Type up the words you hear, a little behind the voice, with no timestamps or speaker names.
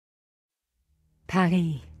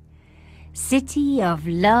Paris. City of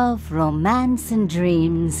love, romance, and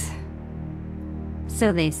dreams.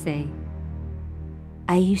 So they say.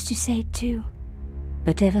 I used to say it too.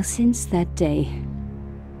 But ever since that day,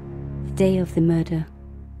 the day of the murder,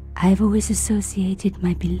 I've always associated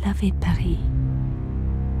my beloved Paris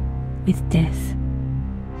with death.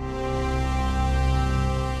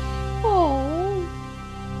 Oh.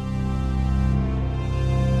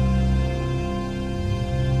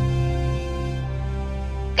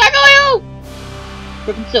 Gargoyle!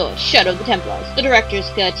 Broken Sword, Shadow of the Templars, the director's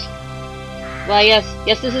cut. Well, yes,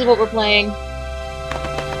 this is what we're playing.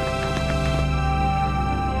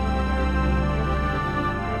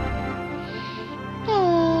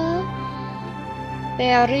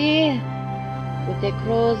 Paris, with the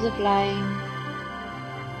crows are flying.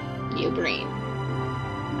 You green.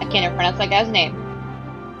 I can't even pronounce that guy's name.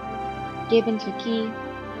 Gibbons the key.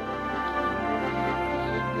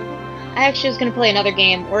 I actually was gonna play another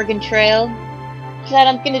game, Oregon Trail. Because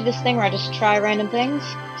I'm gonna do this thing where I just try random things,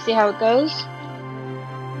 see how it goes.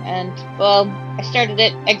 And, well, I started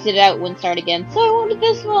it, exited out, wouldn't start again. So I wanted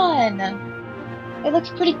this one! It looks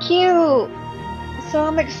pretty cute! So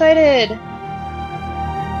I'm excited!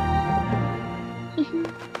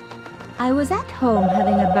 I was at home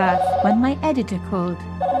having a bath when my editor called.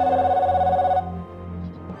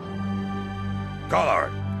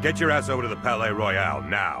 Collard, get your ass over to the Palais Royal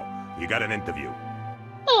now. You got an interview.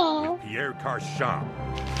 Aww. With Pierre Carchon.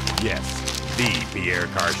 Yes, the Pierre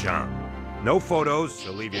Carchon. No photos,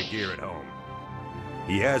 so leave your gear at home.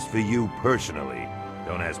 He asked for you personally.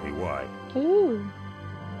 Don't ask me why. Ooh.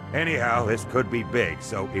 Anyhow, this could be big,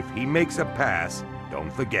 so if he makes a pass,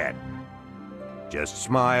 don't forget. Just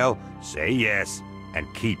smile, say yes, and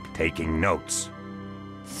keep taking notes.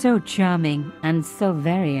 So charming and so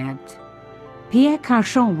very apt. Pierre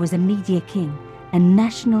Carchon was a media king, a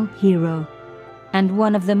national hero, and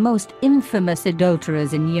one of the most infamous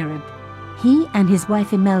adulterers in Europe. He and his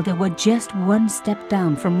wife Imelda were just one step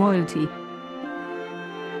down from royalty.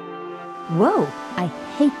 Whoa, I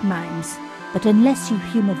hate mimes, but unless you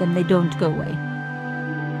humor them, they don't go away.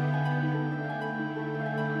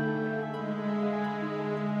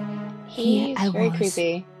 Here I very was,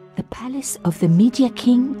 creepy. the palace of the Media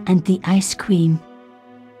King and the Ice Queen.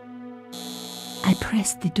 I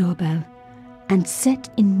pressed the doorbell and set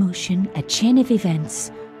in motion a chain of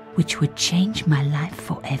events which would change my life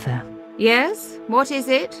forever. Yes? What is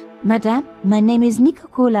it? Madame, my name is Nico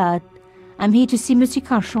Collard. I'm here to see Monsieur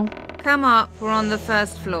Carchon. Come up, we're on the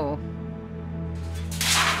first floor.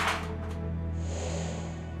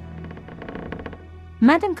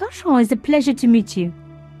 Madame Carchon, it's a pleasure to meet you.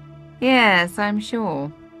 Yes, I'm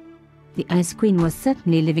sure. The Ice Queen was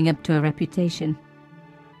certainly living up to her reputation.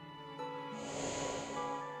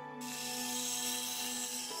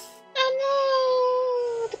 Oh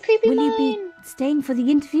no! The creepy Will you mime. be staying for the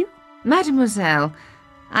interview? Mademoiselle,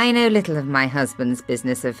 I know little of my husband's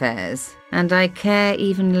business affairs, and I care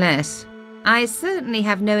even less. I certainly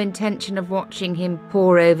have no intention of watching him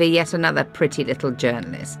pore over yet another pretty little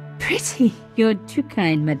journalist. Pretty? You're too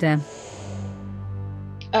kind, madame.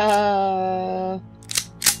 Ah,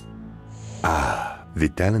 the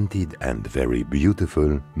talented and very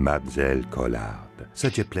beautiful Mademoiselle Collard.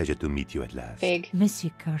 Such a pleasure to meet you at last. Big. Monsieur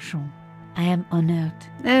Carchon, I am honored.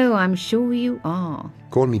 Oh, I'm sure you are.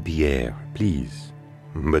 Call me Pierre, please.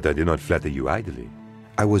 But I do not flatter you idly.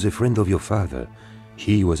 I was a friend of your father.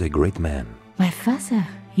 He was a great man. My father,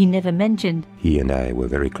 he never mentioned. He and I were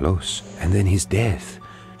very close. And then his death.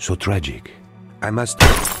 So tragic. I must...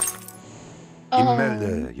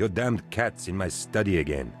 Imelda, your damned cat's in my study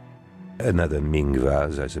again. Another Ming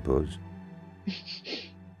vase, I suppose.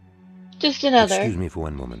 Just another. Excuse me for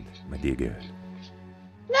one moment, my dear girl.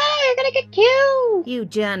 No, you're gonna get killed! You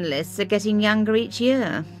journalists are getting younger each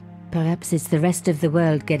year. Perhaps it's the rest of the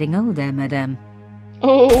world getting older, madame.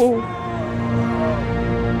 Oh.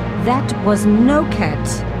 That was no cat.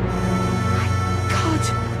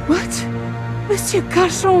 God, what? Monsieur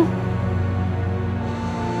Carchon!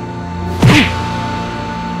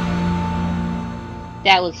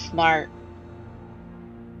 That was smart.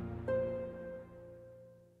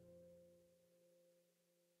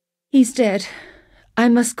 He's dead. I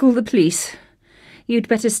must call the police. You'd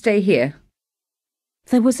better stay here.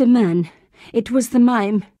 There was a man. It was the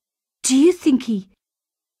mime. Do you think he...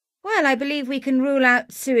 Well, I believe we can rule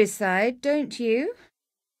out suicide, don't you?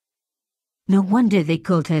 No wonder they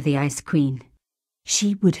called her the Ice Queen.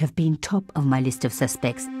 She would have been top of my list of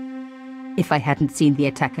suspects if I hadn't seen the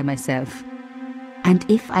attacker myself. And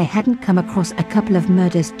if I hadn't come across a couple of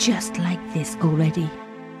murders just like this already.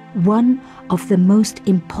 One of the most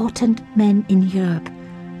important men in Europe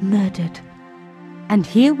murdered And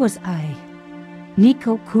here was I,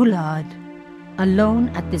 Nico Coulard, alone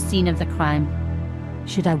at the scene of the crime.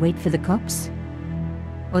 Should I wait for the cops?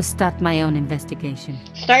 Or start my own investigation?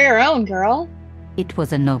 Start your own, girl. It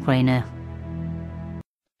was a no-brainer.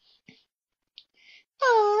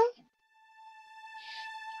 Aww.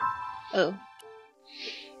 Oh.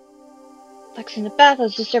 Lex in the bath. I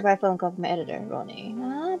was disturbed by a phone call from my editor, Ronnie.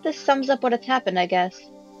 This sums up what has happened, I guess.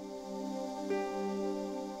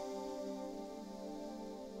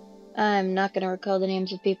 I'm not gonna recall the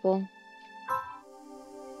names of people.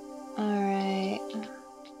 Alright.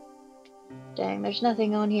 Dang, there's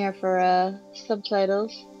nothing on here for,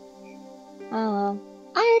 subtitles. Oh well.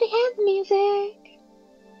 I already have the music!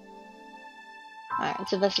 Alright,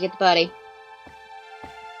 let's investigate the body.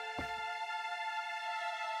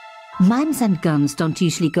 Mimes and guns don't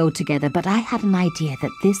usually go together, but I had an idea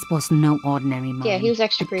that this was no ordinary mime. Yeah, he was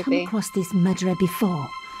extra I'd creepy. come across this murderer before,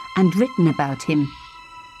 and written about him.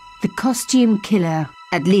 The costume killer.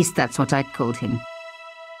 At least that's what I'd called him.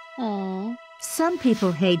 Aww. Some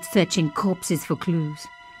people hate searching corpses for clues.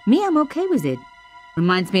 Me, I'm okay with it.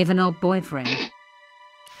 Reminds me of an old boyfriend.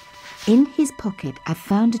 In his pocket, I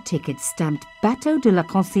found a ticket stamped Bateau de la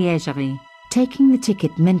Conciergerie. Taking the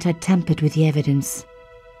ticket meant I tampered with the evidence.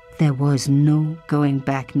 There was no going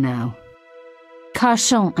back now.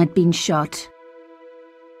 Carchon had been shot.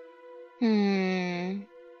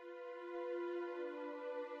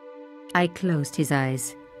 I closed his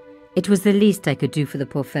eyes. It was the least I could do for the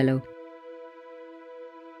poor fellow.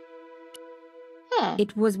 Huh.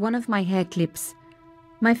 It was one of my hair clips.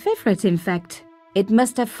 My favorite, in fact. It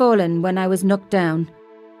must have fallen when I was knocked down.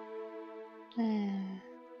 Don't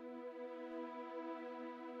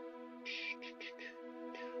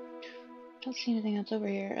see anything else over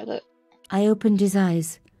here. Look. I opened his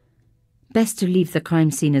eyes. Best to leave the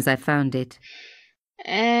crime scene as I found it.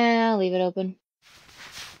 I'll leave it open.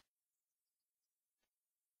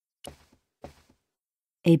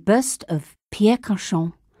 A bust of Pierre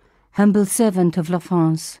Carchon, humble servant of La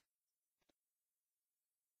France.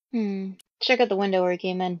 Check out the window where he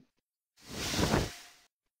came in.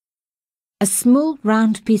 A small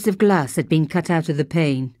round piece of glass had been cut out of the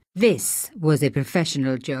pane. This was a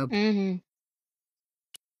professional job.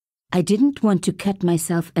 I didn't want to cut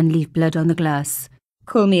myself and leave blood on the glass.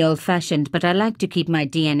 Call me old-fashioned, but I like to keep my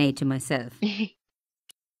DNA to myself.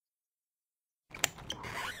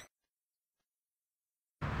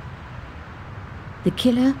 The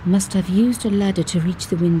killer must have used a ladder to reach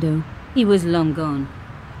the window. He was long gone.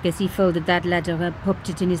 Guess he folded that ladder up, popped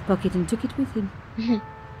it in his pocket and took it with him.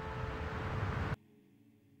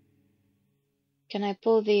 Can I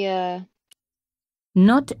pull the,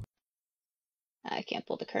 Not... I can't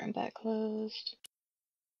pull the curtain back closed.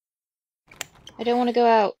 I don't want to go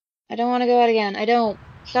out. I don't want to go out again. I don't.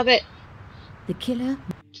 Stop it. The killer...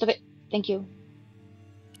 Stop it. Thank you.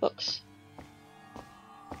 Books.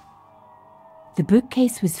 The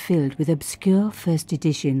bookcase was filled with obscure first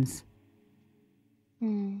editions.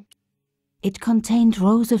 It contained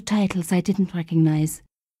rows of titles I didn't recognize.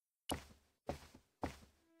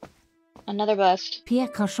 Another bust. Pierre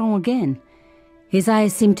Carchon again. His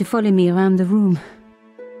eyes seemed to follow me around the room.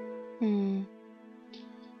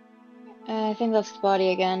 I think that's the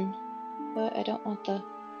body again. But I don't want the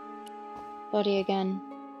body again.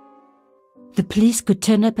 The police could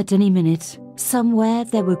turn up at any minute. Somewhere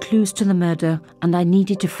there were clues to the murder, and I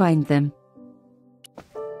needed to find them.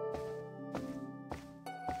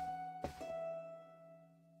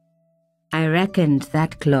 I reckoned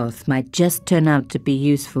that cloth might just turn out to be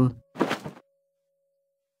useful.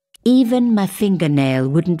 Even my fingernail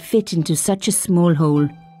wouldn't fit into such a small hole.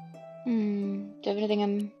 Do you have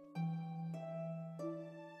anything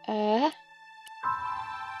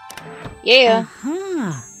Yeah.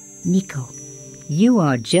 Aha! Nico, you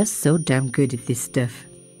are just so damn good at this stuff.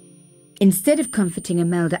 Instead of comforting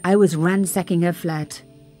Imelda, I was ransacking her flat.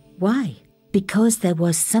 Why? Because there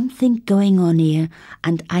was something going on here,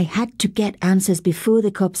 and I had to get answers before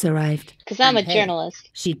the cops arrived. Because I'm And a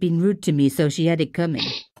journalist. She'd been rude to me, so she had it coming.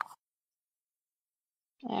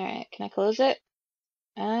 Alright, can I close it?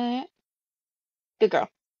 Alright. Good girl.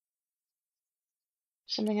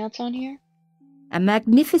 Something else on here? A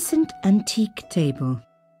magnificent antique table.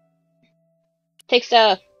 Take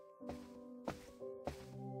stuff.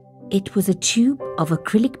 It was a tube of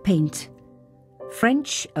acrylic paint.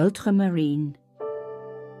 French ultramarine.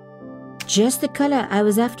 Just the colour I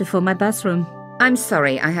was after for my bathroom. I'm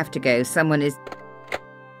sorry, I have to go. Someone is...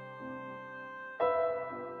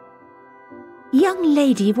 Young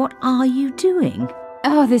lady, what are you doing?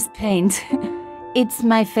 Oh, this paint. It's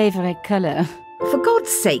my favourite colour. For God's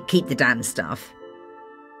sake, keep the damn stuff.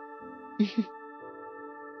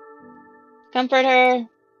 Comfort her.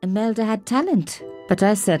 Imelda had talent, but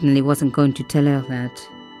I certainly wasn't going to tell her that.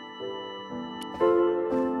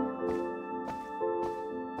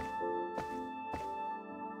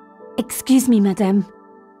 Excuse me, madame.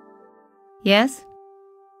 Yes?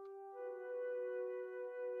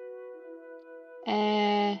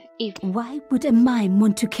 Eve. Why would a mime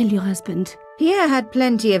want to kill your husband? Pierre had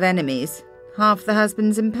plenty of enemies. Half the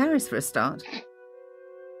husbands in Paris for a start.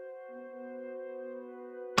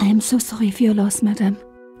 I am so sorry for your loss, madame.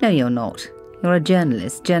 No, you're not. You're a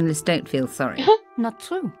journalist. Journalists don't feel sorry. Not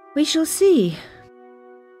true. We shall see.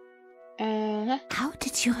 How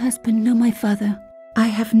did your husband know my father? I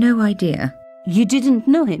have no idea. You didn't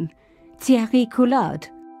know him? Thierry Collard?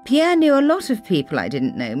 Pierre knew a lot of people I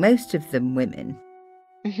didn't know, most of them women.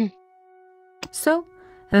 So,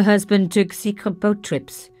 her husband took secret boat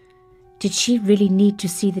trips. Did she really need to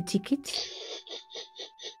see the ticket?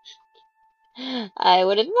 I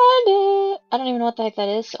wouldn't mind it. I don't even know what the heck that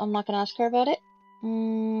is, so I'm not gonna ask her about it.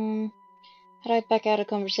 How do I back out of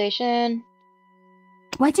conversation?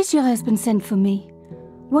 Why did your husband send for me?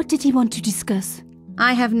 What did he want to discuss?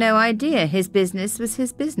 I have no idea. His business was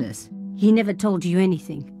his business. He never told you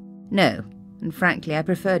anything. No, and frankly, I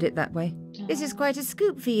preferred it that way. This is quite a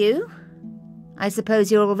scoop for you. I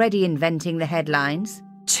suppose you're already inventing the headlines.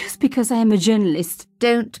 Just because I am a journalist.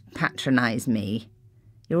 Don't patronise me.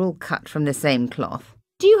 You're all cut from the same cloth.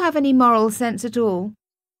 Do you have any moral sense at all?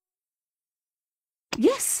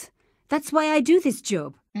 Yes, that's why I do this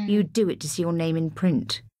job. You do it to see your name in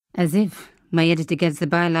print. As if. My editor gets the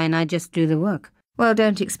byline, I just do the work. Well,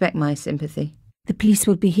 don't expect my sympathy. The police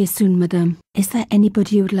will be here soon, madame. Is there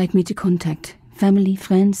anybody you would like me to contact? Family,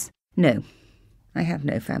 friends? No, I have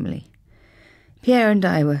no family. Pierre and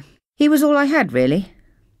I were... He was all I had, really.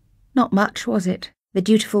 Not much, was it? The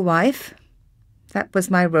dutiful wife. That was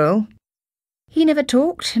my role. He never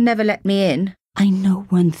talked, never let me in. I know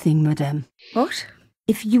one thing, madame. What?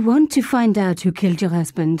 If you want to find out who killed your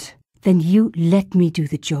husband, then you let me do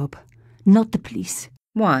the job, not the police.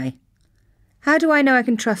 Why? How do I know I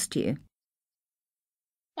can trust you?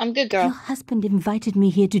 I'm good, girl. Your husband invited me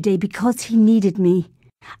here today because he needed me.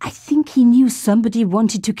 I think he knew somebody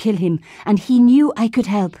wanted to kill him, and he knew I could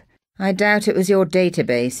help. I doubt it was your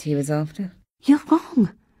database he was after. You're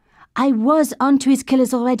wrong. I was onto his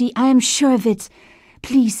killers already, I am sure of it.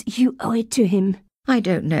 Please, you owe it to him. I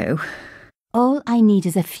don't know. All I need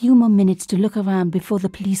is a few more minutes to look around before the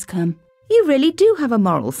police come. You really do have a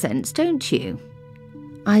moral sense, don't you?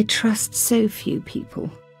 I trust so few people.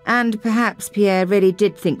 And perhaps Pierre really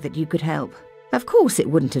did think that you could help. Of course it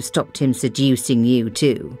wouldn't have stopped him seducing you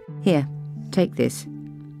too. Here, take this.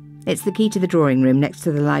 It's the key to the drawing room next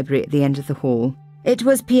to the library at the end of the hall. It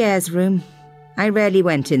was Pierre's room. I rarely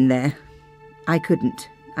went in there. I couldn't.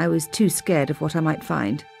 I was too scared of what I might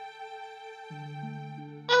find.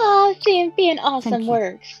 Ah, CMP and awesome Thank you.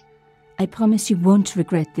 works. I promise you won't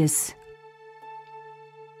regret this.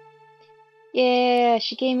 Yeah,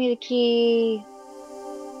 she gave me the key.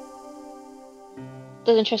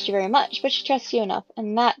 Doesn't trust you very much, but she trusts you enough,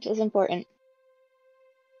 and that is important.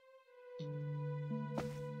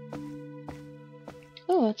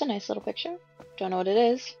 Oh, that's a nice little picture. Don't know what it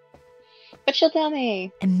is, but she'll tell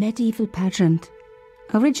me. A medieval pageant.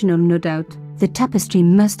 Original, no doubt. The tapestry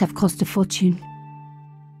must have cost a fortune.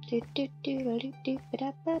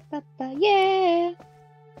 Yeah!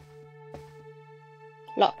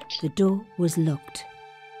 Locked, The door was locked.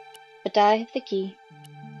 but I have the key.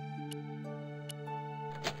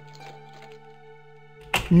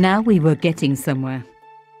 Now we were getting somewhere.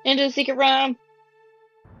 Into the secret room!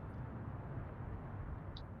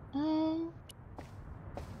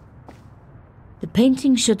 The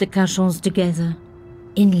painting showed the Cachons together,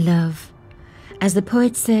 in love. As the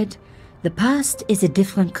poet said, the past is a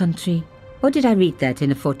different country. Or did I read that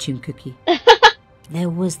in a fortune cookie? There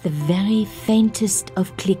was the very faintest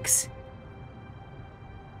of clicks.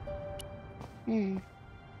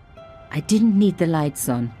 I didn't need the lights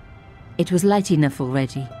on. It was light enough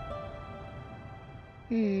already.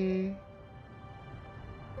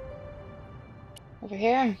 Over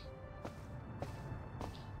here.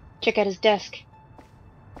 Check out his desk.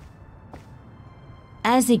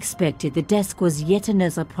 As expected, the desk was yet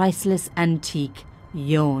another priceless antique.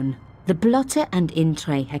 Yawn. The blotter and in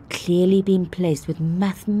tray had clearly been placed with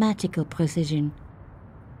mathematical precision.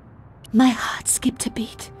 My heart skipped a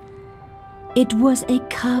beat. It was a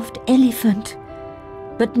carved elephant.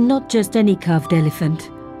 But not just any carved elephant.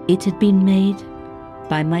 It had been made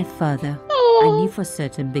by my father. I knew for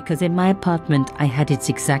certain because in my apartment I had its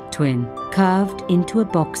exact twin, carved into a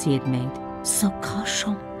box he had made. So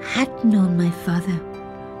Cauchon had known my father.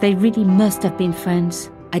 They really must have been friends.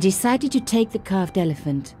 I decided to take the carved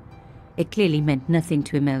elephant. It clearly meant nothing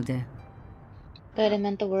to Imelda. But it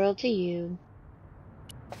meant the world to you.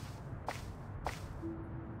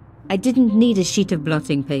 I didn't need a sheet of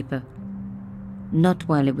blotting paper. Not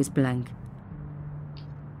while it was blank.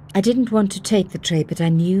 I didn't want to take the tray, but I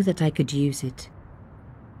knew that I could use it.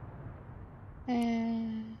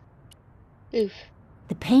 Oof.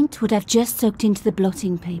 The paint would have just soaked into the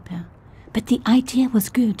blotting paper, but the idea was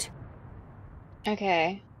good.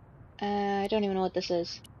 Okay. I don't even know what this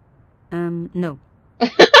is. No.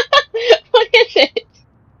 What is it?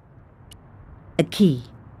 A key.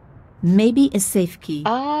 Maybe a safe key.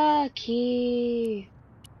 Ah, key.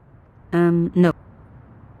 No.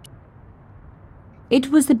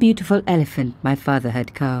 It was the beautiful elephant my father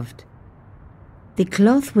had carved. The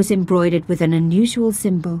cloth was embroidered with an unusual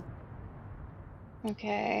symbol.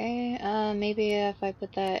 Okay, maybe if I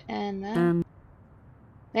put that in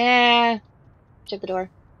there. Shut the door.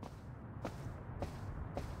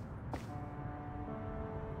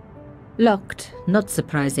 Locked. Not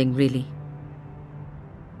surprising, really.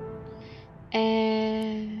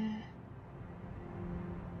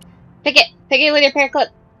 Pick it! Pick it with your pair clip!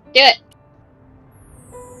 Do it!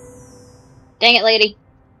 Dang it, lady.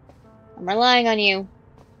 I'm relying on you.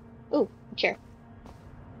 Ooh, a chair.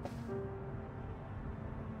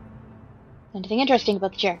 Anything interesting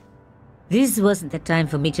about the chair? This wasn't the time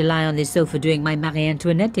for me to lie on the sofa doing my Marie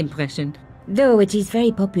Antoinette impression. Though it is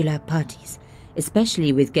very popular at parties,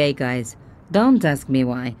 especially with gay guys. Don't ask me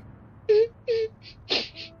why.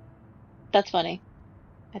 That's funny.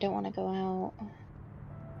 I don't want to go out.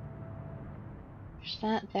 There's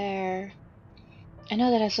that there. I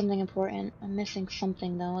know that has something important. I'm missing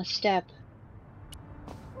something though, a step.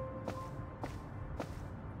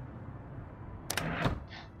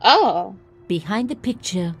 Oh! Behind the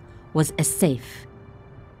picture was a safe.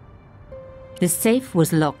 The safe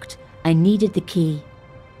was locked. I needed the key.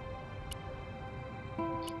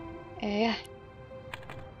 Yeah.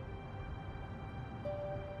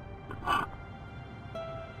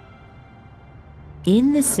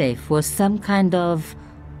 In the safe was some kind of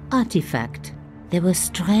artifact. There were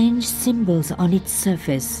strange symbols on its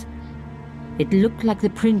surface. It looked like the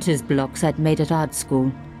printer's blocks I'd made at art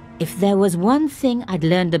school. If there was one thing I'd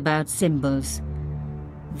learned about symbols,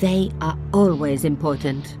 they are always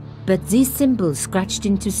important. But these symbols scratched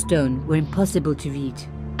into stone were impossible to read.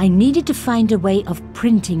 I needed to find a way of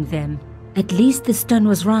printing them. At least the stone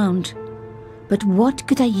was round. But what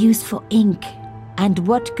could I use for ink? And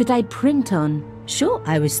what could I print on? Sure,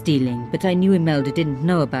 I was stealing, but I knew Imelda didn't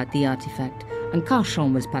know about the artifact, and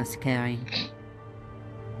Carchon was past caring.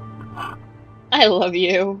 I love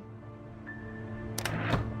you.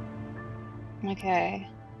 Okay.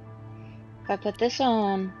 If I put this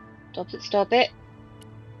on... Stop it.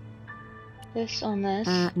 This on this.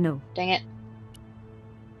 No. Dang it.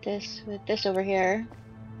 This with this over here.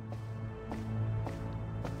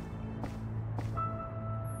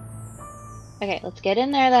 Okay, let's get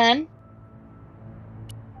in there then.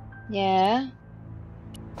 Yeah.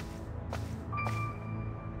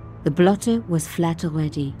 The blotter was flat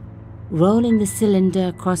already. Rolling the cylinder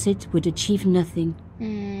across it would achieve nothing.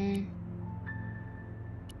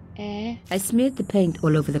 I smeared the paint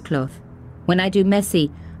all over the cloth. When I do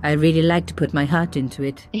messy, I really like to put my heart into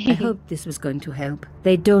it. I hoped this was going to help.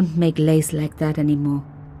 They don't make lace like that anymore.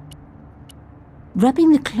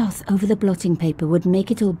 Rubbing the cloth over the blotting paper would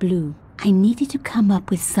make it all blue. I needed to come up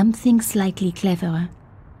with something slightly cleverer.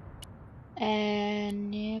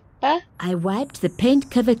 I wiped the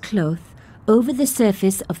paint-covered cloth over the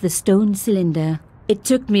surface of the stone cylinder. It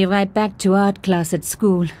took me right back to art class at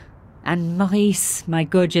school. And Maurice, my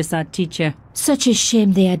gorgeous art teacher. Such a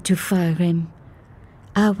shame they had to fire him.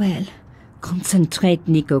 Ah well, concentrate,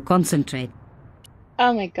 Nico, concentrate.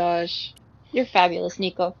 Oh my gosh. You're fabulous,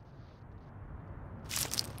 Nico.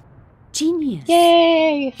 Genius.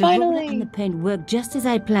 Yay, The roller finally! and the paint worked just as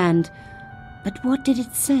I planned. But what did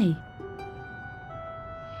it say?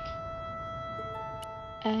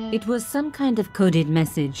 It was some kind of coded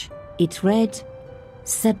message. It read,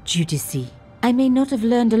 sub judice. I may not have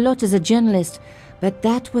learned a lot as a journalist, but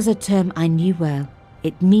that was a term I knew well.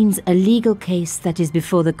 It means a legal case that is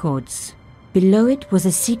before the courts. Below it was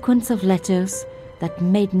a sequence of letters that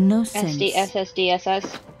made no sense.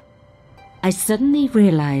 SDSSDSS. I suddenly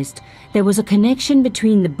realized there was a connection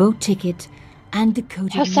between the boat ticket and the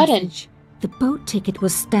coded How sudden. message. The boat ticket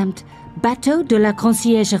was stamped Bateau de la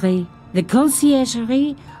Conciergerie. The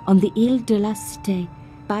conciergerie on the Ile de la Cité,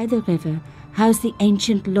 by the river, housed the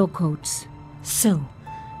ancient law courts. So,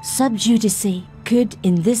 sub judice could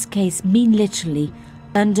in this case mean literally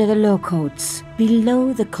under the law courts,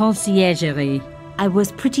 below the conciergerie. I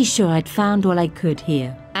was pretty sure I'd found all I could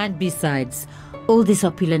here. And besides, all this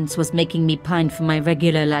opulence was making me pine for my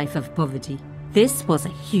regular life of poverty. This was a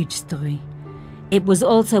huge story. It was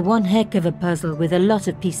also one heck of a puzzle with a lot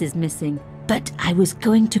of pieces missing. But I was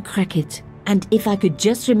going to crack it. And if I could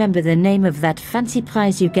just remember the name of that fancy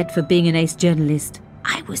prize you get for being an ace journalist,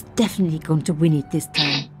 I was definitely going to win it this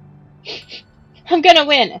time. I'm gonna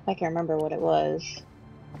win, if I can remember what it was.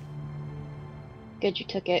 Good, you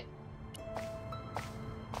took it.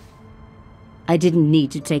 I didn't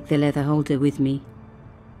need to take the leather holder with me.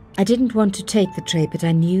 I didn't want to take the tray, but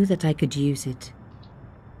I knew that I could use it.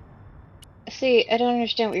 See, I don't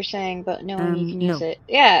understand what you're saying, but no, you can use no. it.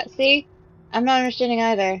 Yeah, see? I'm not understanding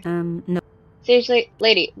either. No. Seriously,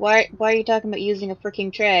 lady, why are you talking about using a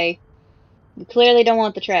freaking tray? You clearly don't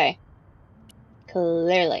want the tray.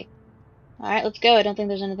 Clearly. Alright, let's go. I don't think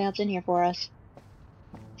there's anything else in here for us.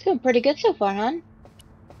 It's going pretty good so far, hon.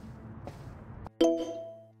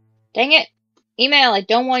 Dang it! Email, I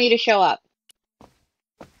don't want you to show up.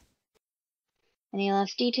 Any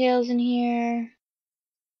last details in here?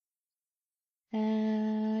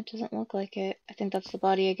 It doesn't look like it. I think that's the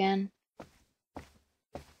body again.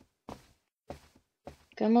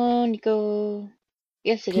 Come on, go.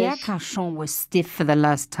 Yes, it Pierre is. Carchon was stiff for the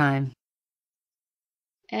last time.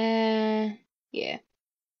 Yeah.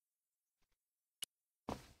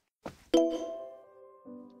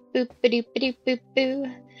 Boop-a-doop-a-doop-boop-boo.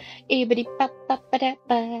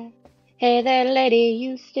 Ee-ba-dee-ba-ba-ba-da-ba. Hey there, lady,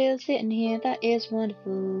 you still sitting here? That is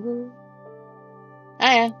wonderful.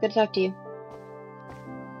 Hiya, good to talk to you.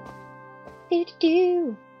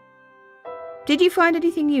 Do-do-do. Did you find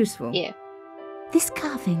anything useful? Yeah. This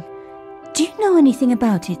carving, do you know anything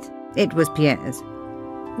about it? It was Pierre's.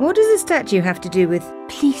 What does the statue have to do with...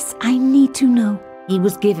 Please, I need to know. He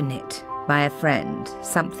was given it by a friend,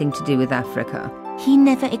 something to do with Africa. He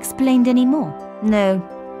never explained any more. No,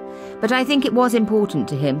 but I think it was important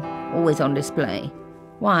to him, always on display.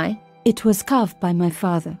 Why? It was carved by my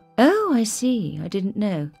father. Oh, I see. I didn't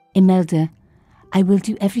know. Imelda, I will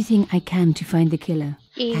do everything I can to find the killer.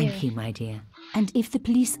 Yeah. Thank you, my dear. And if the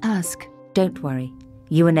police ask, Don't worry.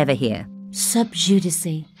 You were never here. sub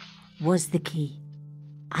judice was the key.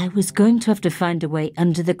 I was going to have to find a way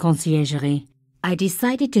under the conciergerie. I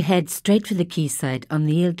decided to head straight for the quayside on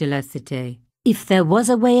the Ile de la Cité. If there was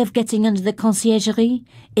a way of getting under the conciergerie,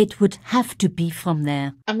 it would have to be from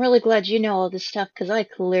there. I'm really glad you know all this stuff, because I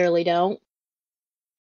clearly don't.